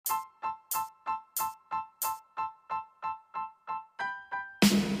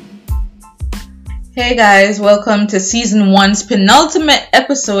Hey guys, welcome to season one's penultimate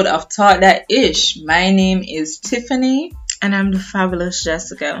episode of Talk That Ish. My name is Tiffany. And I'm the fabulous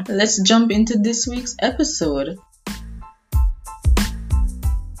Jessica. Let's jump into this week's episode.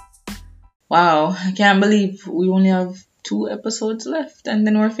 Wow, I can't believe we only have 2 episodes left and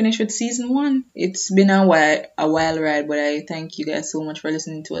then we're finished with season 1. It's been a while ride, but I thank you guys so much for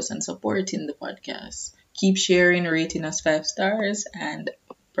listening to us and supporting the podcast. Keep sharing, rating us 5 stars, and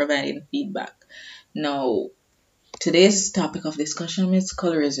providing feedback. Now, today's topic of discussion is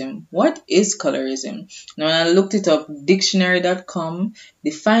colorism. What is colorism? Now, when I looked it up, dictionary.com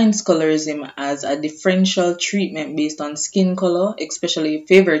defines colorism as a differential treatment based on skin color, especially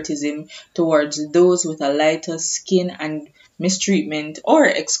favoritism towards those with a lighter skin and mistreatment or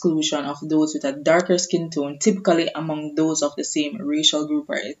exclusion of those with a darker skin tone, typically among those of the same racial group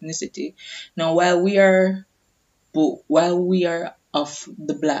or ethnicity. Now, while we are of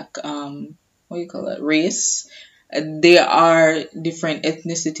the black race, there are different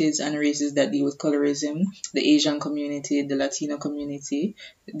ethnicities and races that deal with colorism. The Asian community, the Latino community,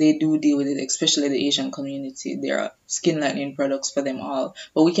 they do deal with it, especially the Asian community. There are skin lightening products for them all.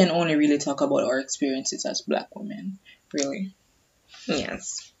 But we can only really talk about our experiences as black women, really.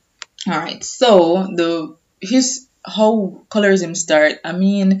 Yes. Alright, so how colorism start. I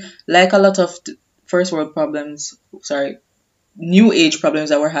mean, like a lot of first world problems, new age problems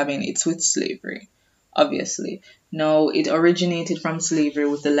that we're having, it's with slavery, obviously. Now, it originated from slavery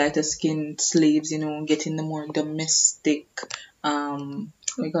with the lighter skinned slaves, getting the more domestic,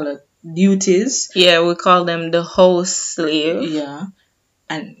 duties. Yeah, we call them the house slave. Yeah.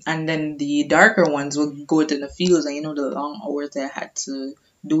 And then the darker ones would go to the fields and, the long hours they had to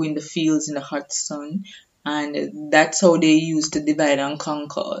do in the fields in the hot sun. And that's how they used to divide and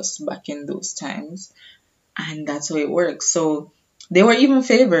conquer us back in those times. And that's how it works. So they were even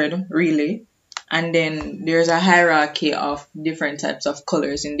favored, really. And then there's a hierarchy of different types of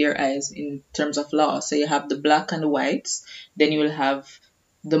colors in their eyes in terms of law. So you have the black and the whites. Then you will have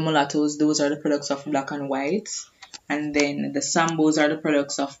the mulattoes. Those are the products of black and whites. And then the sambos are the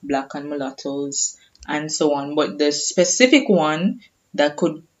products of black and mulattoes, and so on. But the specific one that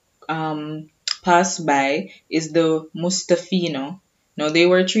could pass by is the Mustafino. Now, they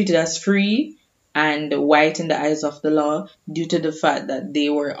were treated as free and white in the eyes of the law due to the fact that they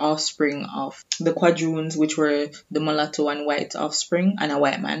were offspring of the quadroons, which were the mulatto and white offspring, and a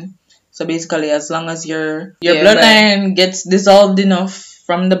white man. So basically, as long as your bloodline gets dissolved enough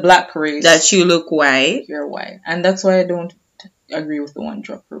from the black race that you look white, you're white. And that's why I don't agree with the one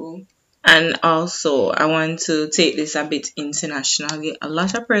drop rule. And also, I want to take this a bit internationally. A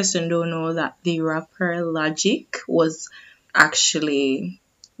lot of person don't know that the rapper Logic was actually,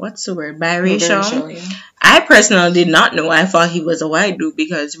 biracial? Biracial, yeah. I personally did not know. I thought he was a white dude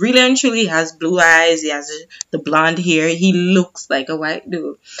because really and truly he has blue eyes, he has the blonde hair, he looks like a white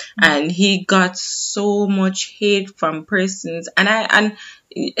dude. And he got so much hate from persons, and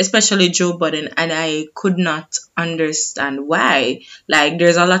especially Joe Budden, and I could not understand why. Like,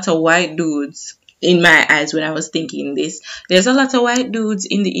 there's a lot of white dudes in my eyes when I was thinking this. There's a lot of white dudes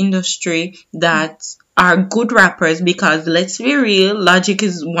in the industry that are good rappers, because let's be real, Logic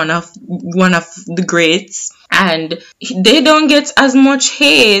is one of the greats, and they don't get as much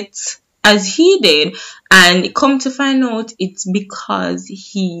hate as he did. And come to find out, it's because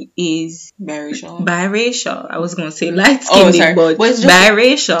he is biracial. I was gonna say light skinned, but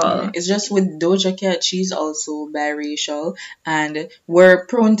biracial. It's just with Doja Cat, she's also biracial, and we're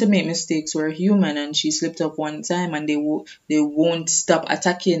prone to make mistakes. We're human, and she slipped up one time, and they won't stop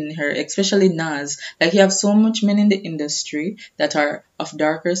attacking her, especially Nas. Like, you have so much men in the industry that are of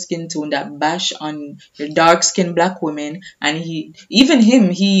darker skin tone that bash on your dark skinned black women, and he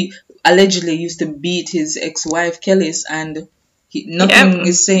allegedly used to beat his ex-wife Kelly's, and nothing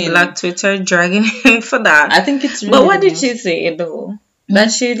is saying. Black Twitter dragging him for that. I think it's really. But what did she say though?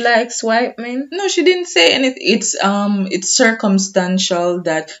 That she likes white men? No, she didn't say anything. It's circumstantial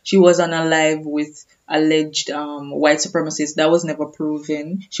that she was on a live with alleged white supremacists. That was never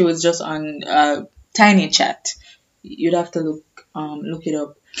proven. She was just on Tiny Chat. You'd have to look it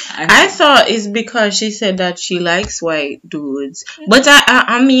up. I thought it's because she said that she likes white dudes. But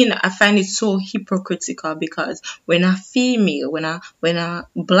I mean, I find it so hypocritical, because when a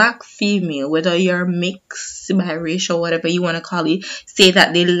black female, whether you're mixed, biracial, whatever you want to call it, say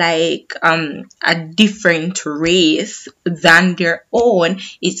that they like a different race than their own,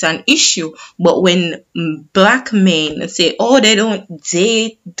 it's an issue. But when black men say, oh, they don't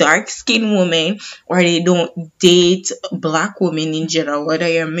date dark-skinned women, or they don't date black women in general, whether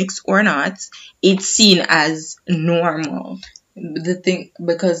you're mixed or not, it's seen as normal. the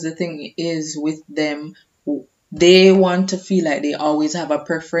thing is with them, they want to feel like they always have a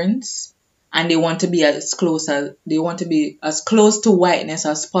preference, and they want to be as close to whiteness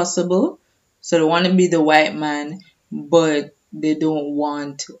as possible. So they want to be the white man, but they don't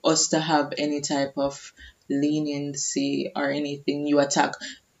want us to have any type of leniency or anything. You attack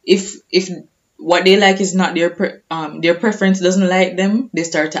if what they like is not their preference doesn't like them, they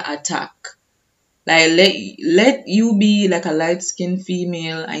start to attack. Like let you be like a light skinned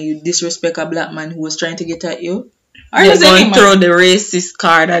female and you disrespect a black man who was trying to get at you. Or They're is any going to throw man? the racist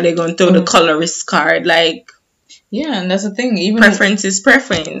card, or they're going to throw the colorist card. Like, Yeah, and that's the thing. Even preference is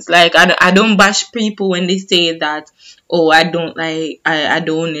preference. Like, I don't bash people when they say that, oh, I don't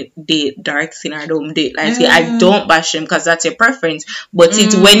date dark skin, I don't date light skin. I don't bash them because that's your preference. But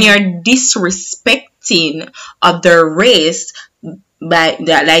it's when you're disrespecting other race by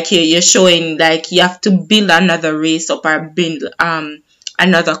that, like you're showing like you have to build another race up or build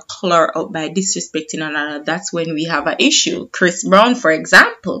another color up by disrespecting another. That's when we have an issue. Chris Brown, for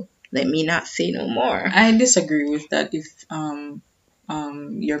example. Let me not say no more. I disagree with that. If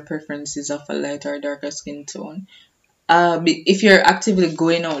your preference is of a lighter or darker skin tone, if you're actively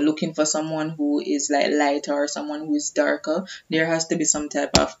going out looking for someone who is like lighter or someone who is darker, there has to be some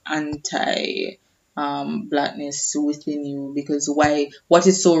type of anti blackness within you, because what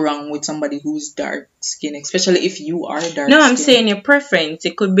is so wrong with somebody who's dark skin, especially if you are dark No, I'm skin? saying your preference.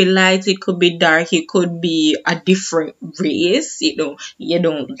 It could be light, it could be dark, it could be a different race. You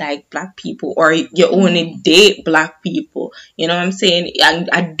don't like black people, or you only date black people. You know what I'm saying? And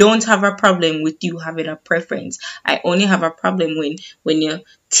I don't have a problem with you having a preference. I only have a problem when you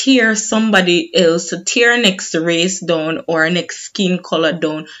tear somebody else, tear next race down or next skin color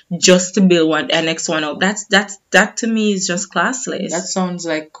down just to build the next one up. That to me is just classless. That sounds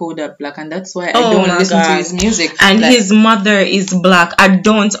like Kodak Black, and that's why I Oh don't my listen to God. his music. And Like, his mother is black. I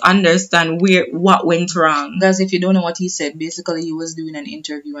don't understand what went wrong. guys, if you don't know what he said, basically he was doing an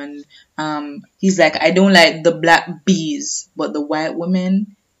interview and he's like, I don't like the black bees, but the white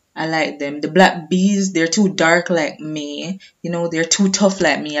women, I like them. The black bees, they're too dark like me. They're too tough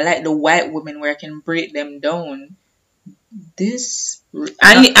like me. I like the white women where I can break them down. This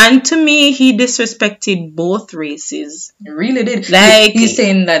And to me, he disrespected both races. really did. Like, He's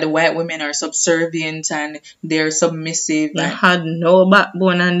saying that the white women are subservient and they're submissive. I had no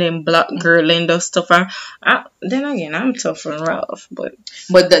backbone, and then black girl and that stuff. Then again, I'm tough and rough, but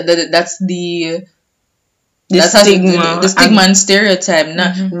that's the stigma, the stigma and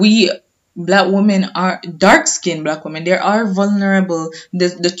stereotype. We black women are dark skinned black women. They are vulnerable.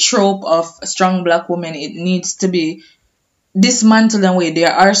 The trope of a strong black woman, it needs to be dismantled and way.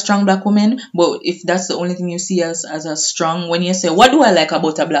 There are strong black women, but if that's the only thing you see as a strong, when you say, what do I like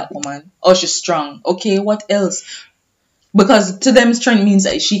about a black woman? Oh, she's strong. Okay, what else? Because to them, strength means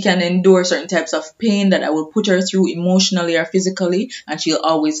that she can endure certain types of pain that I will put her through emotionally or physically, and she'll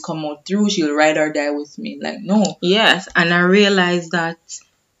always come out through. She'll ride or die with me. Like, no. Yes, and I realize that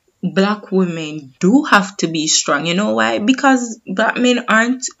black women do have to be strong. You know why? Because black men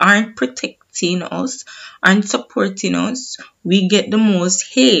aren't protecting us, aren't supporting us. We get the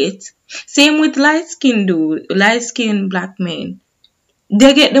most hate. Same with light skinned black men.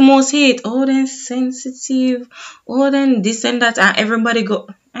 They get the most hate. Oh, they're sensitive. Oh, then this and that. And everybody go,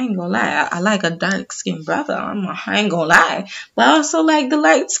 I ain't gonna lie. I like a dark skinned brother. I ain't gonna lie. But I also like the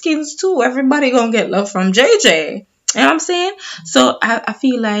light skins too. Everybody gonna get love from JJ. You know what I'm saying? So I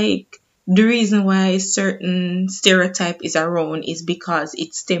feel like the reason why certain stereotype is around is because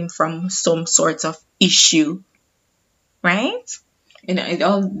it stems from some sort of issue. Right? It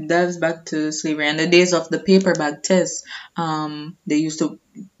all dives back to slavery and the days of the paper bag test. They used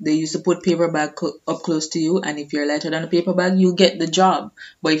to put paper bag up close to you, and if you're lighter than a paper bag, you get the job.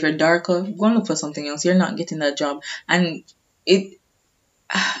 But if you're darker, go and look for something else. You're not getting that job. And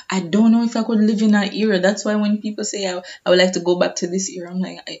I don't know if I could live in that era. That's why when people say I would like to go back to this era, I'm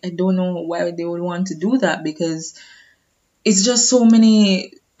like, I don't know why they would want to do that, because it's just so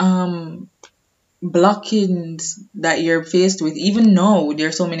many blockings that you're faced with. Even now, there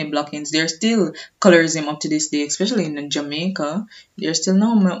are so many blockings. There's still colorism up to this day, especially in Jamaica. There's still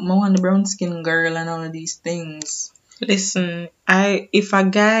no more on the brown skin girl and all of these things. Listen, if a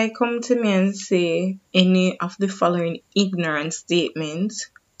guy come to me and say any of the following ignorant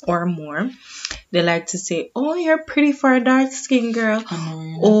statements or more, they like to say, oh, you're pretty for a dark skin girl.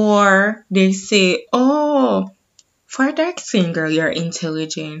 Or they say, oh, for a dark skin girl, you're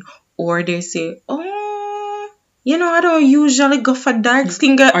intelligent. Or they say, oh, I don't usually go for dark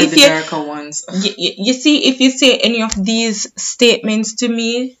skin girl. Or darker ones. You see, if you say any of these statements to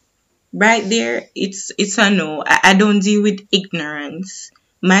me, right there, it's a no. I don't deal with ignorance.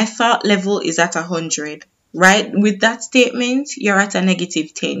 My thought level is at 100. Right? With that statement, you're at a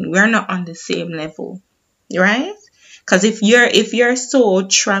negative 10. We're not on the same level. Right? Because if you're so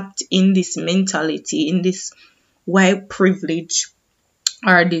trapped in this mentality, in this white privilege,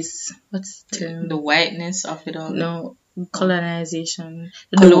 or this, what's the term? The whiteness of it all. No, colonization,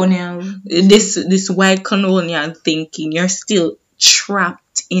 Colonial. this white colonial thinking, you're still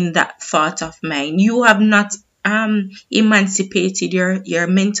trapped in that thought of mine. You have not emancipated your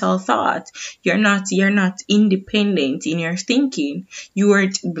mental thought. You're not independent in your thinking. You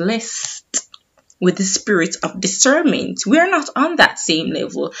weren't blessed with the spirit of discernment. We are not on that same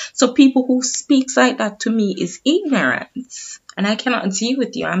level. So people who speaks like that to me is ignorance, and I cannot deal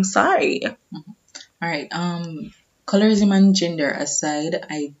with you. I'm sorry. All right. Colorism and gender aside,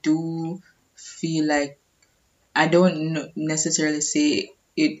 I do feel like I don't necessarily say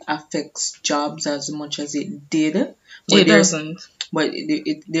it affects jobs as much as it did. It doesn't. But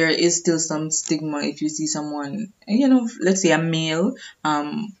there is still some stigma if you see someone, let's say a male,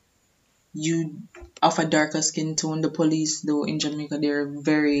 you of a darker skin tone. The police, though, in Jamaica, they're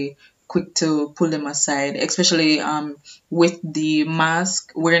very quick to pull them aside, especially with the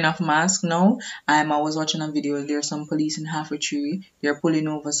mask, wearing of mask now. I was watching a video. There's some police in Half a Tree. They're pulling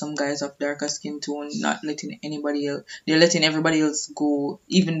over some guys of darker skin tone, not letting anybody else. They're letting everybody else go,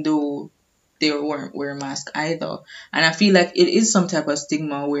 even though they weren't wearing mask either. And I feel like it is some type of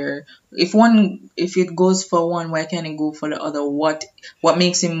stigma where if it goes for one, why can't it go for the other? What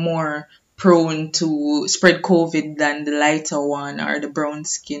makes him more prone to spread COVID than the lighter one or the brown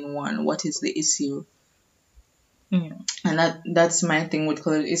skin one? What is the issue? And that's my thing with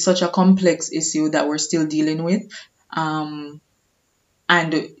color. It's such a complex issue that we're still dealing with. And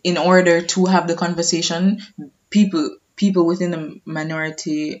in order to have the conversation, people within the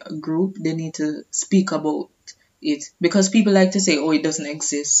minority group, they need to speak about it, because people like to say, oh, it doesn't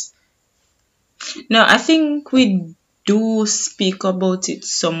exist. No, I think we do speak about it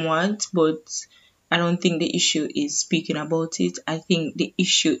somewhat, but I don't think the issue is speaking about it. I think the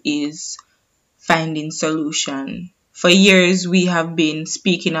issue is finding solution. For years, we have been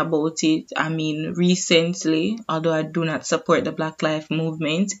speaking about it. I mean, recently, although I do not support the Black Lives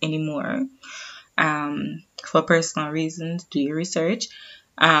Movement anymore, for personal reasons, do your research.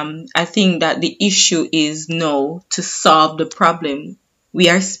 I think that the issue is now to solve the problem. We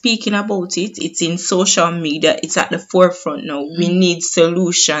are speaking about it. It's in social media. It's at the forefront now. We need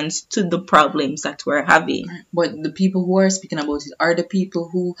solutions to the problems that we're having. But the people who are speaking about it are the people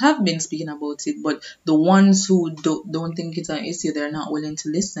who have been speaking about it. But the ones who don't think it's an issue, they're not willing to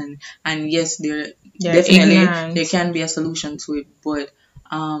listen. And yes, they're definitely ignorant. There can be a solution to it. But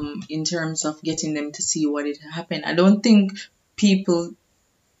in terms of getting them to see what it happened, I don't think people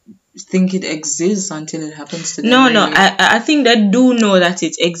think it exists until it happens to them. No, I think they do know that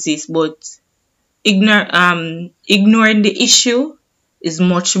it exists, but ignoring the issue is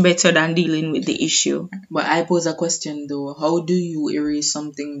much better than dealing with the issue. But I pose a question though: how do you erase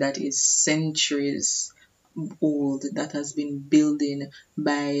something that is centuries old, that has been building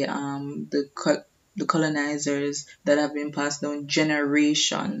by the colonizers, that have been passed down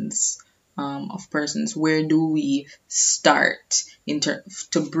generations of persons? Where do we start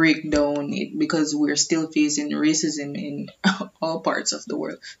to break down it? Because we're still facing racism in all parts of the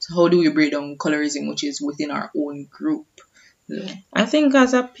world. So how do we break down colorism, which is within our own group? Yeah. I think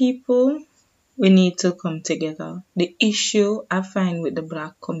as a people, we need to come together. The issue I find with the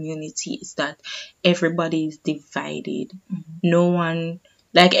Black community is that everybody is divided. No one,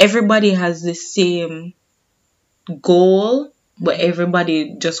 like, everybody has the same goal, but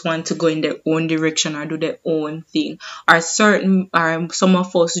everybody just want to go in their own direction or do their own thing. Or some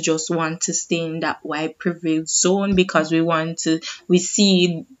of us just want to stay in that white privilege zone because we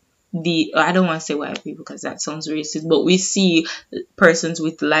see I don't want to say white people because that sounds racist, but we see persons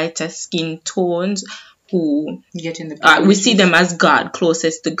with lighter skin tones who we see them as God,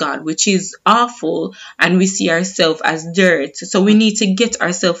 closest to God, which is awful, and we see ourselves as dirt. So we need to get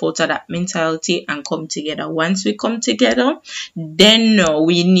ourselves out of that mentality and come together. Once we come together, then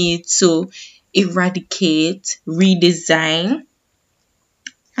we need to eradicate, redesign,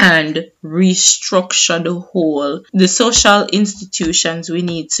 and restructure the social institutions. We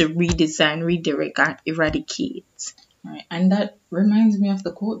need to redesign, redirect, and eradicate. Right. And that reminds me of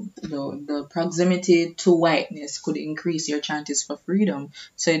the quote, though: the proximity to whiteness could increase your chances for freedom.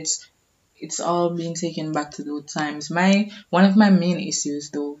 So it's all being taken back to those times. One of my main issues,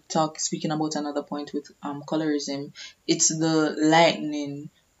 though, speaking about another point with colorism, it's the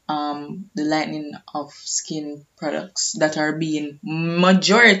lightening the lightening of skin products that are being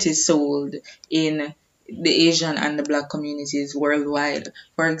majority sold in the Asian and the black communities worldwide.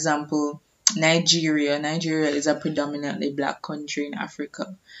 For example, Nigeria. Nigeria is a predominantly black country in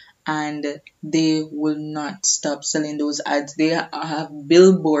Africa, and they will not stop selling those ads. They have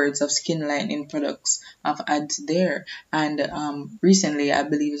billboards of skin lightening products of ads there. And recently, I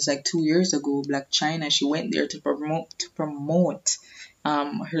believe it's like 2 years ago, Black China, she went there to promote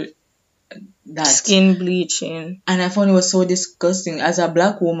her that. Skin bleaching. And I found it was so disgusting as a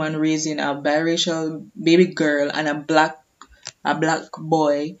black woman raising a biracial baby girl and a black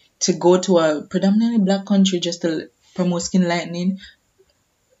boy to go to a predominantly black country just to promote skin lightening.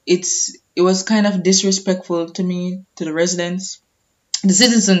 It was kind of disrespectful to me, to the residents, the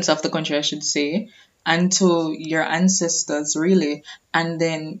citizens of the country, I should say, and to your ancestors, really. And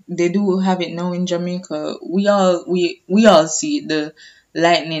then they do have it now in Jamaica. We all see the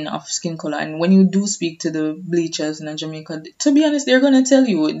lightening of skin color, and when you do speak to the bleachers in Jamaica, to be honest, they're gonna tell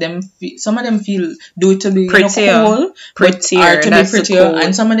you some of them do it to be Prettier. cool, Prettier, or to be that's the prettier, code.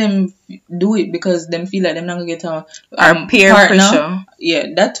 and some of them do it because them feel like they're not gonna get a Or peer partner. pressure. Yeah,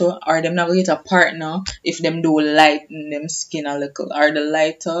 that too. Or them not gonna get a partner if them do lighten them skin a little. Or the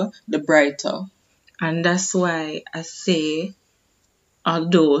lighter, the brighter. And that's why I say,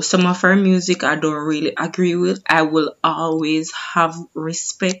 although some of her music I don't really agree with, I will always have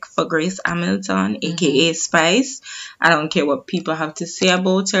respect for Grace Hamilton, aka Spice. I don't care what people have to say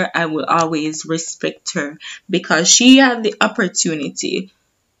about her. I will always respect her because she had the opportunity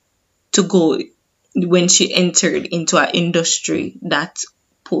to go when she entered into an industry that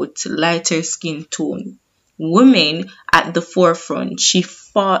put lighter skin tone women at the forefront. She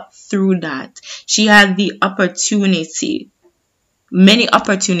fought through that. She had the opportunity, many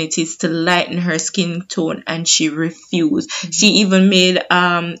opportunities to lighten her skin tone, and she refused. She even made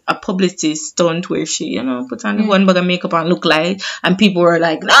a publicity stunt where she, put on one bag of makeup and look light, and people were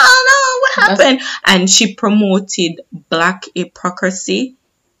like, no, what happened? And she promoted black hypocrisy.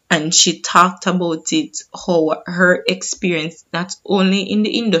 And she talked about it, how her experience, not only in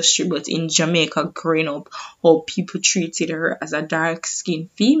the industry, but in Jamaica growing up, how people treated her as a dark-skinned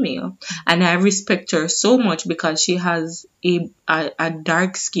female. And I respect her so much because she has a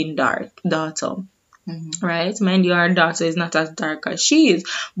dark-skinned daughter. Right? Mind you, her daughter is not as dark as she is,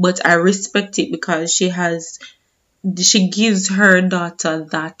 but I respect it because she gives her daughter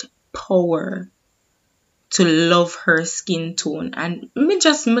that power to love her skin tone, and me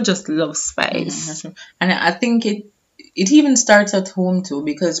just love Spice. And I think it even starts at home too,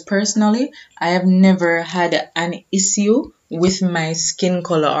 because personally I have never had an issue with my skin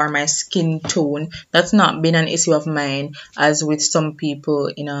color or my skin tone. That's not been an issue of mine, as with some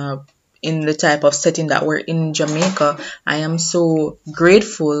people in the type of setting that we're in Jamaica. I am so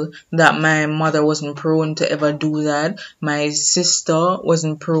grateful that my mother wasn't prone to ever do that. My sister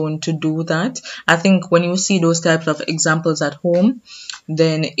wasn't prone to do that. I think when you see those types of examples at home,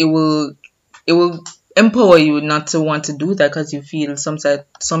 then it will empower you not to want to do that because you feel some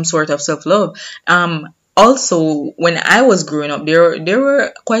sort of self-love. Also, when I was growing up, there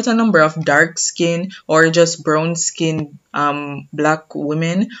were quite a number of dark skin or just brown skin black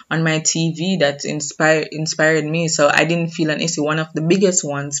women on my TV that inspired me. So I didn't feel an issue. One of the biggest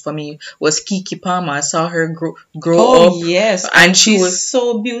ones for me was Kiki Palmer. I saw her grow up. Oh yes, and she she's was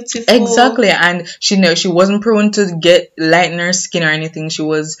so beautiful. Exactly, and she wasn't prone to get lighten her skin or anything. She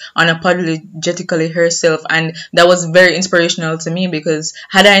was unapologetically herself, and that was very inspirational to me because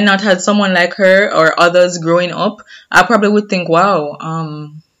had I not had someone like her or others growing up, I probably would think,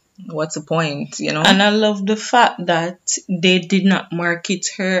 wow, what's the point, And I love the fact that they did not market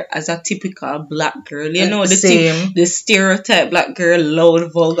her as a typical black girl. The stereotype black girl,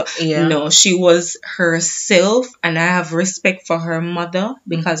 loud, vulgar. Yeah. No, she was herself, and I have respect for her mother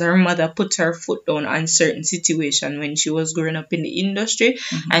because her mother put her foot down on certain situation when she was growing up in the industry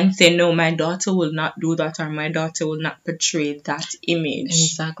and said, no, my daughter will not do that, or my daughter will not portray that image.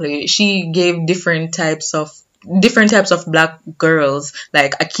 Exactly. She gave different types of black girls,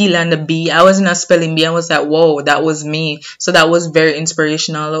 like Akila and the Bee. I was in a spelling bee. I was like, whoa, that was me. So that was very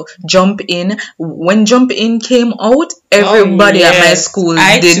inspirational. When Jump In came out, everybody at my school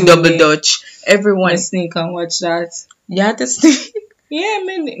did double dutch. Everyone. Sneak and watch that. Yeah, that's Yeah,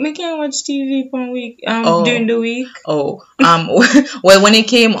 me can watch TV during the week. Well, when it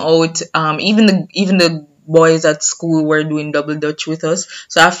came out, even the boys at school were doing double dutch with us.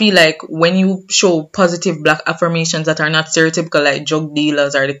 So I feel like when you show positive black affirmations that are not stereotypical, like drug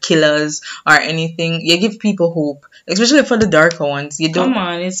dealers or the killers or anything, you give people hope, especially for the darker ones. Come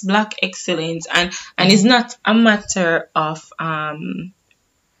on, it's black excellence, and it's not a matter of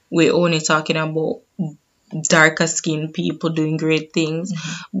we're only talking about darker skinned people doing great things.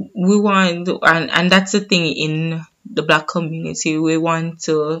 We want, and that's the thing in the black community, we want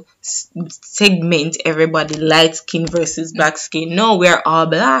to segment everybody, light skin versus black skin. No, we're all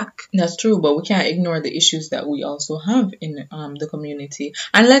black. That's true, but we can't ignore the issues that we also have in the community.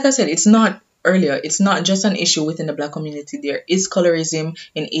 And like I said, it's not just an issue within the black community. There is colorism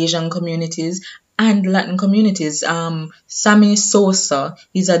in Asian communities and Latin communities. Sammy Sosa,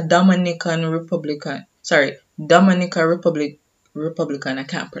 he's a Dominican Republican. I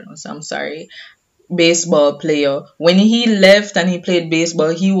can't pronounce. I'm sorry. Baseball player. When he left and he played baseball,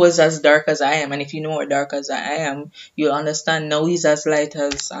 he was as dark as I am. And if you know what dark as I am, you'll understand. Now he's as light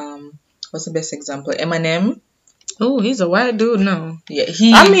as what's the best example? Eminem. Oh, he's a white dude now. Yeah,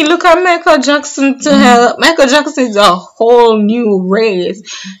 I mean, look at Michael Jackson to hell. Michael Jackson is a whole new race.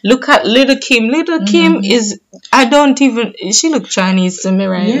 Look at Little Kim. Little Kim is, she look Chinese to me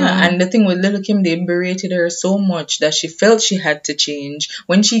right now. Yeah, and the thing with Little Kim, they berated her so much that she felt she had to change.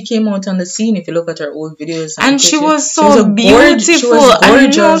 When she came out on the scene, if you look at her old videos. And she was so beautiful. She was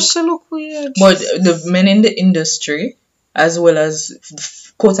gorgeous. I know, she looked weird. But the men in the industry, as well as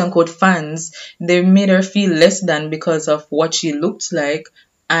quote-unquote fans, they made her feel less than because of what she looked like.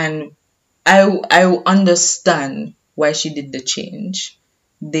 And I understand why she did the change.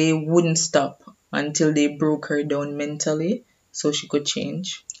 They wouldn't stop until they broke her down mentally so she could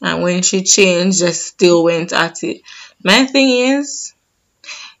change. And when she changed, they still went at it. My thing is,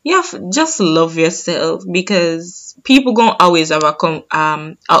 just love yourself, because people gonna always have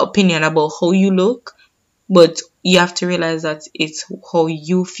a opinion about how you look, but you have to realize that it's how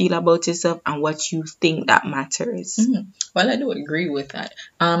you feel about yourself and what you think that matters. Well, I do agree with that.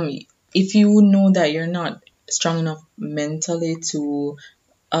 If you know that you're not strong enough mentally to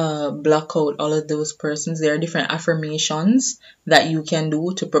block out all of those persons, there are different affirmations that you can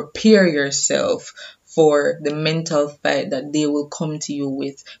do to prepare yourself for the mental fight that they will come to you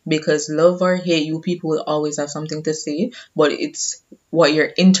with. Because love or hate you, people will always have something to say, but it's what your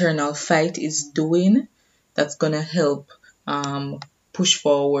internal fight is doing that's gonna help push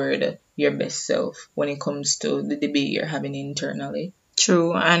forward your best self when it comes to the debate you're having internally.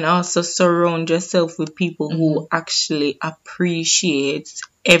 True, and also surround yourself with people who actually appreciate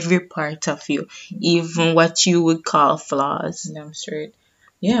every part of you, even what you would call flaws. Damn straight.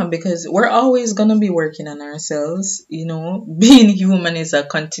 Yeah, because we're always gonna be working on ourselves. Being human is a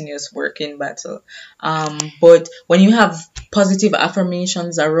continuous working battle. But when you have positive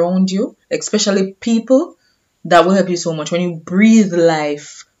affirmations around you, especially people, that will help you so much. When you breathe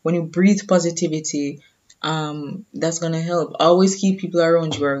life, when you breathe positivity, that's gonna help. Always keep people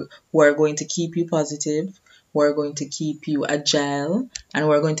around you who are going to keep you positive, who are going to keep you agile, and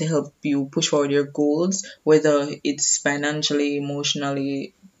who are going to help you push forward your goals, whether it's financially,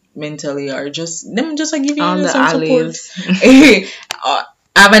 emotionally, mentally, or just like giving you some support.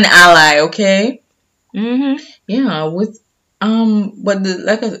 Have an ally, okay? Yeah, with but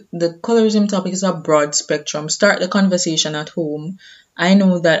the colorism topic is a broad spectrum. Start the conversation at home. I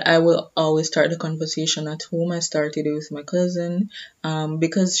know that I will always start the conversation at home. I started it with my cousin,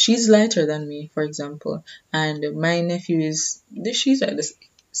 because she's lighter than me, for example, and my nephew she's at the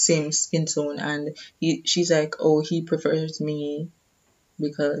same skin tone, and she's like, oh, he prefers me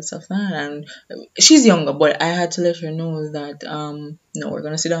because of that. And she's younger, but I had to let her know that no, we're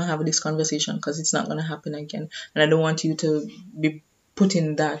gonna sit down and have this conversation, because it's not gonna happen again, and I don't want you to be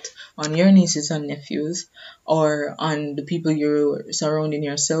putting that on your nieces and nephews or on the people you're surrounding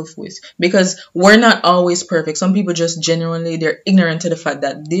yourself with, because we're not always perfect. Some people just genuinely, they're ignorant to the fact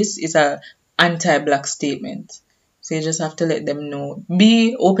that this is a anti-black statement. So you just have to let them know.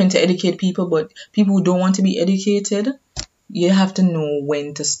 Be open to educate people, but people who don't want to be educated, you have to know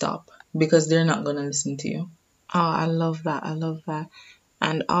when to stop, because they're not going to listen to you. Oh, I love that.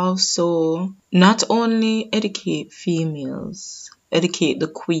 And also, not only educate females, educate the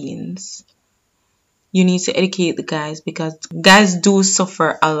queens. You need to educate the guys, because guys do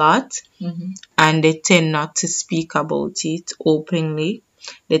suffer a lot, and they tend not to speak about it openly.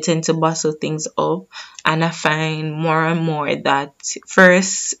 They tend to bustle things up, and I find more and more that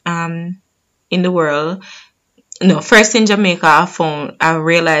first in Jamaica, I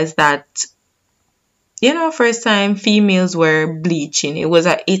realized that, first time females were bleaching. It was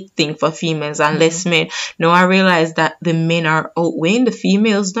a it thing for females and less men. Now I realized that the men are outweighing the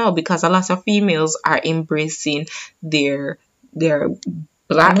females now, because a lot of females are embracing their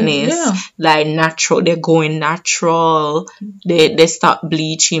blackness, like natural. They're going natural. They stop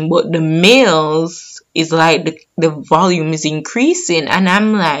bleaching, but the males is like the volume is increasing, and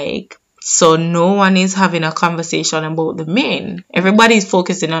I'm like, So no one is having a conversation about the men. Everybody's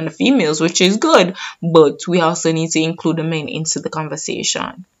focusing on the females, which is good, but we also need to include the men into the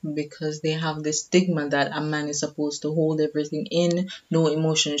conversation. Because they have this stigma that a man is supposed to hold everything in, no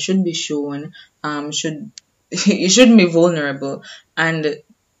emotion should be shown, you shouldn't be vulnerable. And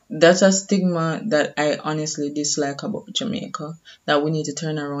that's a stigma that I honestly dislike about Jamaica, that we need to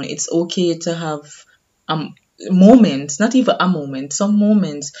turn around. It's okay to have moments, not even a moment, some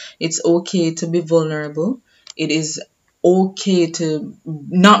moments. It's okay to be vulnerable. It is okay to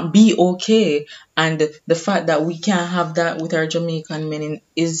not be okay. And the fact that we can't have that with our Jamaican men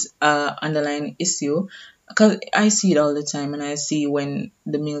is a underlying issue. Because I see it all the time, and I see when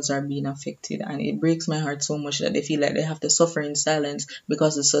the males are being affected, and it breaks my heart so much that they feel like they have to suffer in silence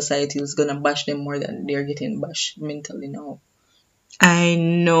because the society is gonna bash them more than they're getting bashed mentally now. I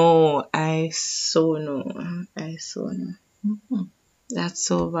know. I so know. That's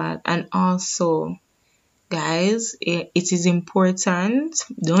so bad. And also, guys, it is important.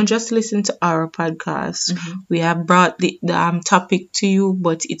 Don't just listen to our podcast. We have brought the topic to you,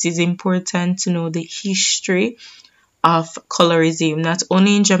 but it is important to know the history of colorism, not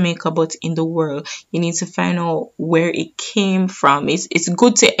only in Jamaica but in the world. You need to find out where it came from. It's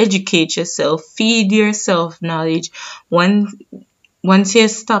good to educate yourself, feed yourself knowledge. Once you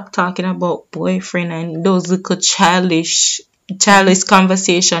stop talking about boyfriend and those little childish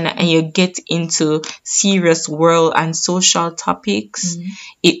conversation, and you get into serious world and social topics,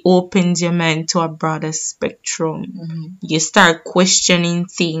 it opens your mind to a broader spectrum. You start questioning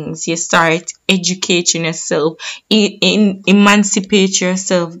things, you start educating yourself, emancipate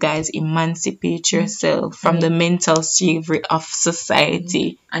yourself, guys. Emancipate yourself from the mental slavery of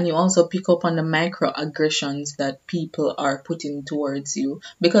society. And you also pick up on the microaggressions that people are putting towards you,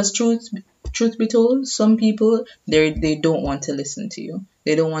 because truth be told, some people, they don't want to listen to you.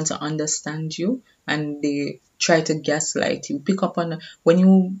 They don't want to understand you, and they try to gaslight you. Pick up on when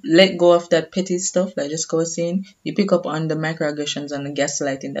you let go of that petty stuff, like Jessica was saying, you pick up on the microaggressions and the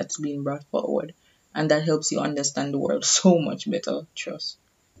gaslighting that's being brought forward, and that helps you understand the world so much better. Trust.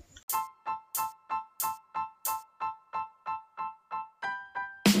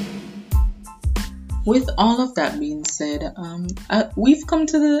 With all of that being said, we've come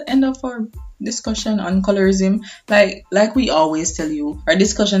to the end of our discussion on colorism. Like we always tell you, our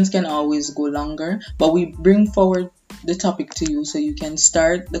discussions can always go longer, but we bring forward the topic to you so you can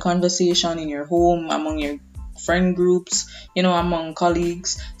start the conversation in your home, among your friend groups, among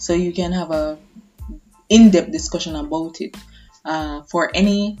colleagues, so you can have a in-depth discussion about it. For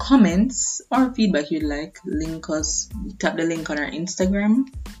any comments or feedback you'd like, tap the link on our Instagram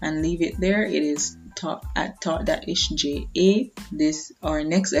and leave it there. It is talk@talk.ishja. Our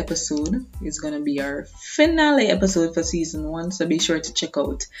next episode is going to be our finale episode for season 1, so be sure to check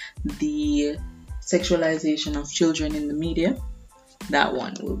out the sexualization of children in the media. That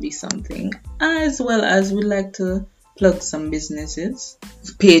one will be something. As well as we'd like to plug some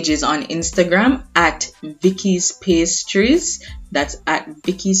pages on Instagram at Vicky's Pastries. That's at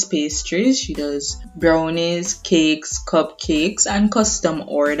Vicky's Pastries. She does brownies, cakes, cupcakes, and custom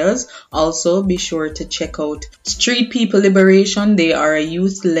orders. Also, be sure to check out Street People Liberation. They are a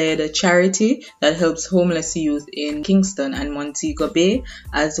youth-led charity that helps homeless youth in Kingston and Montego Bay,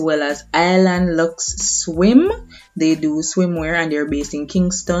 as well as Island Lux Swim. They do swimwear and they're based in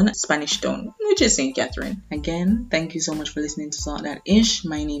Kingston, Spanish Town, which is St. Catherine. Again, thank you so much for listening to Talk That Ish.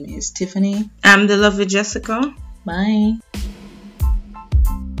 My name is Tiffany. I'm the lovely Jessica. Bye.